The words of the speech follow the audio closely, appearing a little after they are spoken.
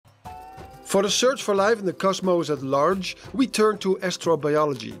For the search for life in the cosmos at large, we turn to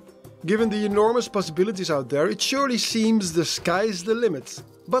astrobiology. Given the enormous possibilities out there, it surely seems the sky's the limit.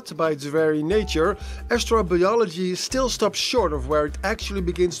 But by its very nature, astrobiology still stops short of where it actually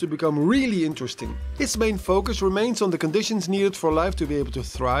begins to become really interesting. Its main focus remains on the conditions needed for life to be able to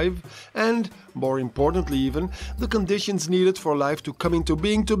thrive, and, more importantly even, the conditions needed for life to come into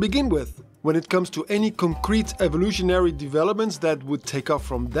being to begin with. When it comes to any concrete evolutionary developments that would take off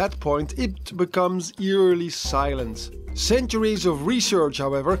from that point, it becomes eerily silent. Centuries of research,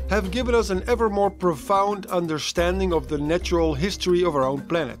 however, have given us an ever more profound understanding of the natural history of our own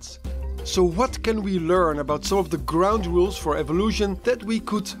planet. So what can we learn about some of the ground rules for evolution that we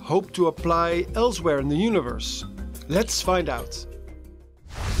could hope to apply elsewhere in the universe? Let's find out.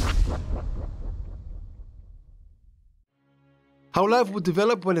 How life would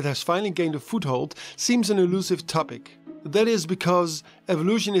develop when it has finally gained a foothold seems an elusive topic. That is because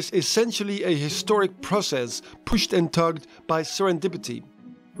evolution is essentially a historic process pushed and tugged by serendipity.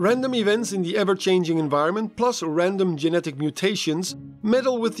 Random events in the ever-changing environment plus random genetic mutations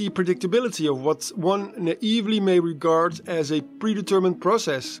meddle with the predictability of what one naively may regard as a predetermined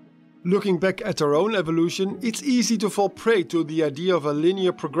process. Looking back at our own evolution, it's easy to fall prey to the idea of a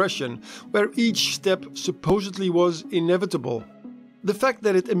linear progression, where each step supposedly was inevitable. The fact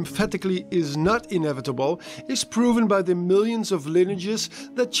that it emphatically is not inevitable is proven by the millions of lineages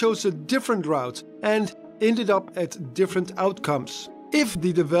that chose a different route and ended up at different outcomes. If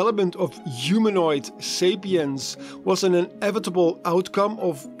the development of humanoid sapiens was an inevitable outcome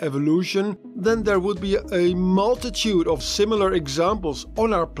of evolution, then there would be a multitude of similar examples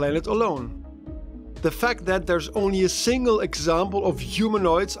on our planet alone. The fact that there's only a single example of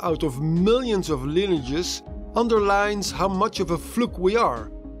humanoids out of millions of lineages underlines how much of a fluke we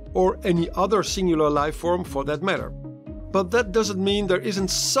are, or any other singular life form for that matter. But that doesn't mean there isn't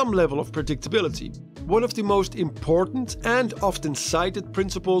some level of predictability. One of the most important and often cited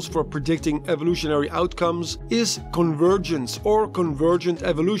principles for predicting evolutionary outcomes is convergence or convergent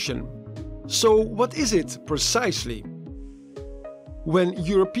evolution. So what is it precisely? When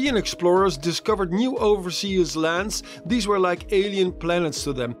European explorers discovered new overseas lands, these were like alien planets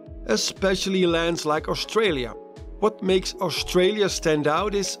to them, especially lands like Australia. What makes Australia stand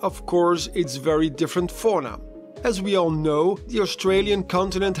out is, of course, its very different fauna. As we all know, the Australian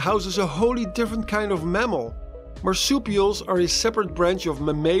continent houses a wholly different kind of mammal. Marsupials are a separate branch of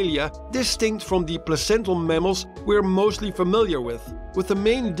mammalia, distinct from the placental mammals we're mostly familiar with the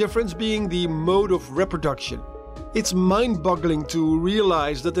main difference being the mode of reproduction. It's mind-boggling to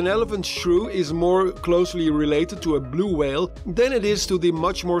realize that an elephant shrew is more closely related to a blue whale than it is to the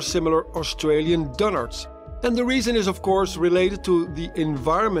much more similar Australian dundarts. And the reason is of course related to the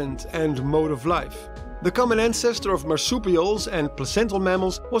environment and mode of life. The common ancestor of marsupials and placental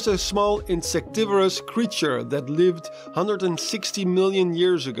mammals was a small insectivorous creature that lived 160 million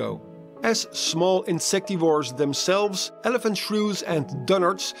years ago. As small insectivores themselves, elephant shrews and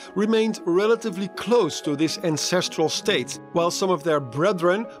dundarts remained relatively close to this ancestral state, while some of their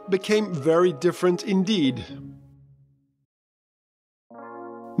brethren became very different indeed.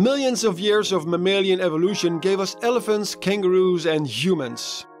 Millions of years of mammalian evolution gave us elephants, kangaroos and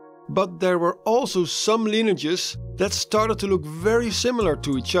humans. But there were also some lineages that started to look very similar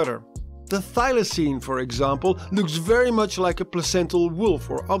to each other. The thylacine, for example, looks very much like a placental wolf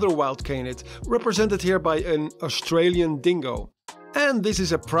or other wild canid, represented here by an Australian dingo. And this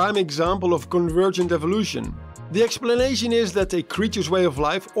is a prime example of convergent evolution. The explanation is that a creature's way of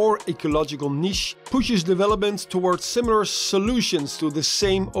life or ecological niche pushes development towards similar solutions to the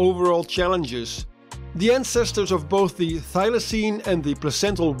same overall challenges. The ancestors of both the thylacine and the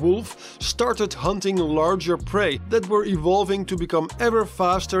placental wolf started hunting larger prey that were evolving to become ever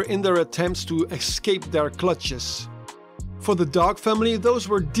faster in their attempts to escape their clutches. For the dog family, those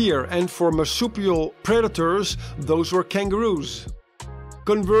were deer, and for marsupial predators, those were kangaroos.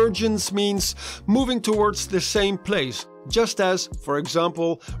 Convergence means moving towards the same place, just as, for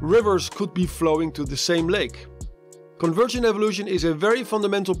example, rivers could be flowing to the same lake. Convergent evolution is a very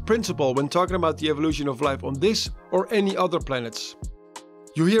fundamental principle when talking about the evolution of life on this or any other planets.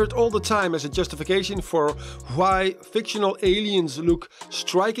 You hear it all the time as a justification for why fictional aliens look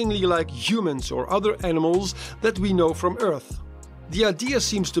strikingly like humans or other animals that we know from Earth. The idea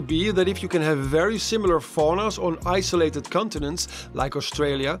seems to be that if you can have very similar faunas on isolated continents, like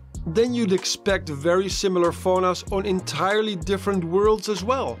Australia, then you'd expect very similar faunas on entirely different worlds as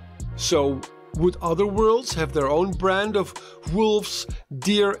well. So, would other worlds have their own brand of wolves,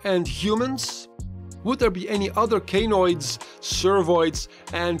 deer and humans? Would there be any other canoids, cervoids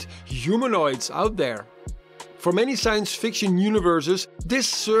and humanoids out there? For many science fiction universes, this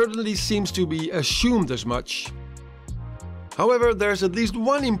certainly seems to be assumed as much. However, there's at least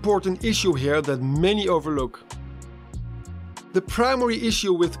one important issue here that many overlook. The primary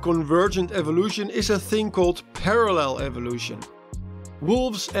issue with convergent evolution is a thing called parallel evolution.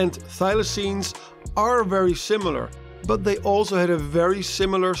 Wolves and thylacines are very similar, but they also had a very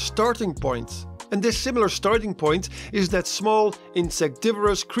similar starting point. And this similar starting point is that small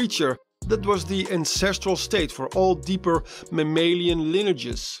insectivorous creature that was the ancestral state for all deeper mammalian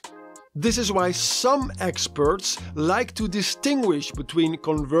lineages. This is why some experts like to distinguish between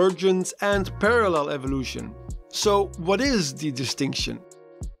convergence and parallel evolution. So what is the distinction?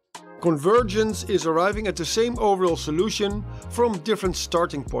 Convergence is arriving at the same overall solution from different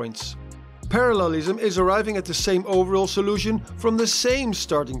starting points. Parallelism is arriving at the same overall solution from the same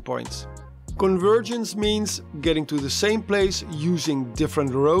starting point. Convergence means getting to the same place using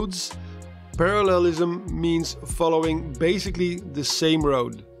different roads. Parallelism means following basically the same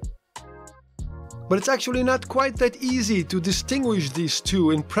road. But it's actually not quite that easy to distinguish these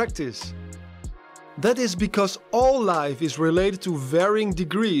two in practice. That is because all life is related to varying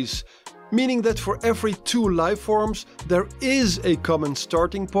degrees, meaning that for every two life forms there is a common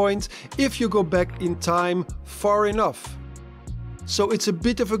starting point if you go back in time far enough. So it's a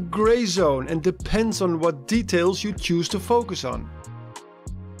bit of a gray zone and depends on what details you choose to focus on.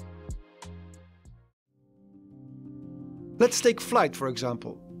 Let's take flight, for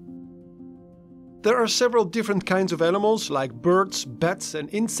example. There are several different kinds of animals like birds, bats and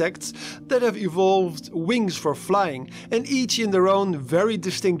insects that have evolved wings for flying, and each in their own very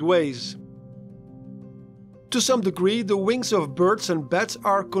distinct ways. To some degree, the wings of birds and bats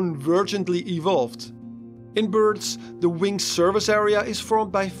are convergently evolved. In birds, the wing's surface area is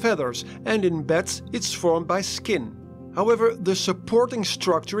formed by feathers, and in bats it's formed by skin. However, the supporting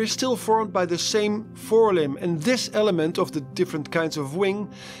structure is still formed by the same forelimb, and this element of the different kinds of wing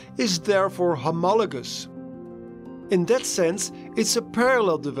is therefore homologous. In that sense, it's a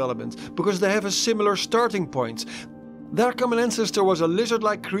parallel development, because they have a similar starting point. Their common ancestor was a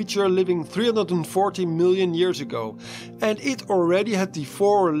lizard-like creature living 340 million years ago, and it already had the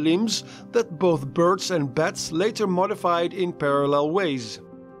four limbs that both birds and bats later modified in parallel ways.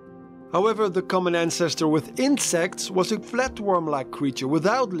 However, the common ancestor with insects was a flatworm-like creature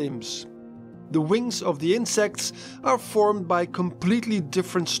without limbs. The wings of the insects are formed by completely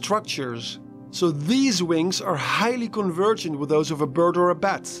different structures. So these wings are highly convergent with those of a bird or a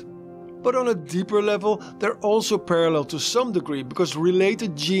bat. But on a deeper level, they're also parallel to some degree, because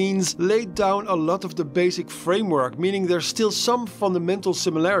related genes laid down a lot of the basic framework, meaning there's still some fundamental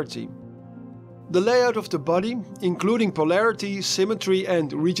similarity. The layout of the body, including polarity, symmetry and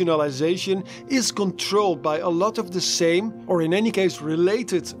regionalization, is controlled by a lot of the same, or in any case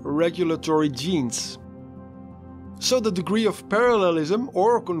related, regulatory genes. So the degree of parallelism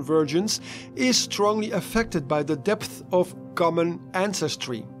or convergence is strongly affected by the depth of common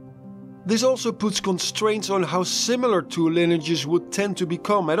ancestry. This also puts constraints on how similar two lineages would tend to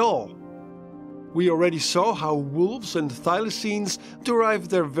become at all. We already saw how wolves and thylacines derive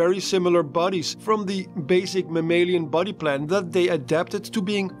their very similar bodies from the basic mammalian body plan that they adapted to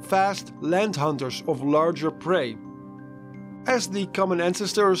being fast land hunters of larger prey. As the common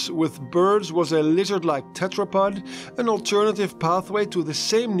ancestors with birds was a lizard-like tetrapod, an alternative pathway to the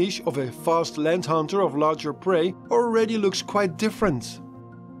same niche of a fast land hunter of larger prey already looks quite different.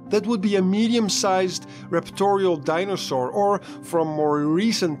 That would be a medium-sized raptorial dinosaur, or, from more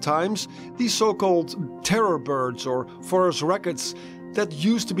recent times, the so-called terror birds or forest rackets that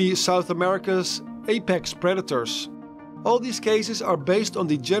used to be South America's apex predators. All these cases are based on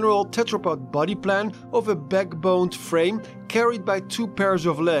the general tetrapod body plan of a backboned frame carried by two pairs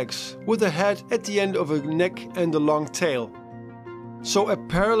of legs, with a head at the end of a neck and a long tail. So a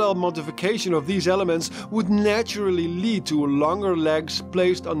parallel modification of these elements would naturally lead to longer legs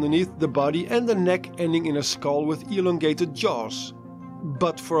placed underneath the body and the neck ending in a skull with elongated jaws.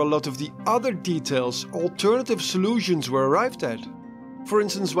 But for a lot of the other details, alternative solutions were arrived at. For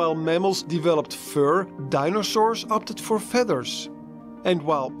instance, while mammals developed fur, dinosaurs opted for feathers. And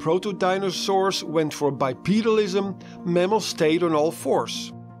while proto-dinosaurs went for bipedalism, mammals stayed on all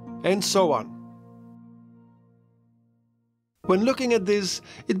fours. And so on. When looking at this,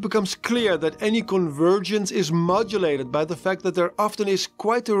 it becomes clear that any convergence is modulated by the fact that there often is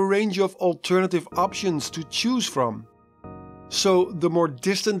quite a range of alternative options to choose from. So the more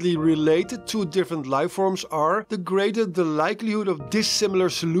distantly related two different life forms are, the greater the likelihood of dissimilar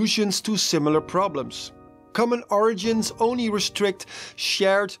solutions to similar problems. Common origins only restrict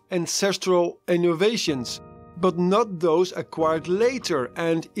shared ancestral innovations, but not those acquired later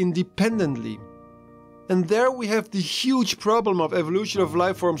and independently. And there we have the huge problem of evolution of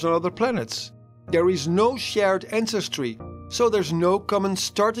life forms on other planets. There is no shared ancestry, so there's no common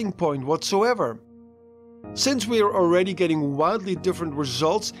starting point whatsoever. Since we are already getting wildly different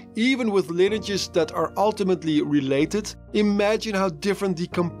results, even with lineages that are ultimately related, imagine how different the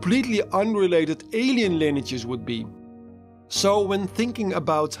completely unrelated alien lineages would be. So when thinking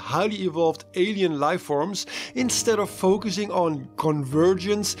about highly evolved alien life forms, instead of focusing on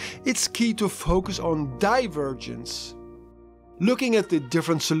convergence, it's key to focus on divergence. Looking at the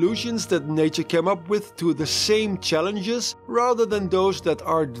different solutions that nature came up with to the same challenges, rather than those that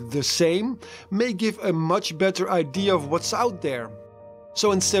are the same, may give a much better idea of what's out there.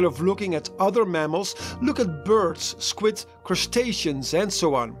 So instead of looking at other mammals, look at birds, squid, crustaceans, and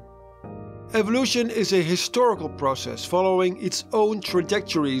so on. Evolution is a historical process following its own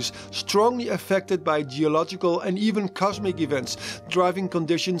trajectories, strongly affected by geological and even cosmic events driving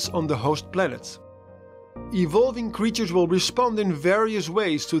conditions on the host planet. Evolving creatures will respond in various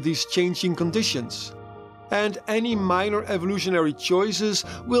ways to these changing conditions, and any minor evolutionary choices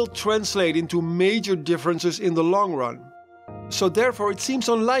will translate into major differences in the long run. So therefore it seems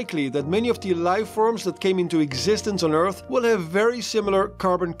unlikely that many of the life forms that came into existence on Earth will have very similar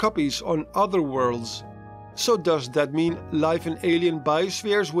carbon copies on other worlds. So does that mean life in alien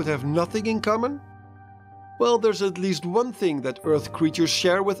biospheres would have nothing in common? Well, there's at least one thing that Earth creatures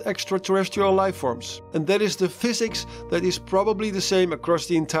share with extraterrestrial life forms, and that is the physics that is probably the same across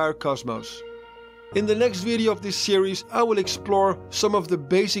the entire cosmos. In the next video of this series, I will explore some of the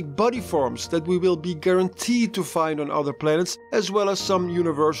basic body forms that we will be guaranteed to find on other planets, as well as some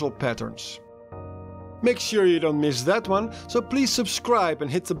universal patterns. Make sure you don't miss that one, so please subscribe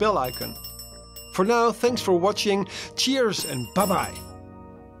and hit the bell icon. For now, thanks for watching, cheers and bye bye!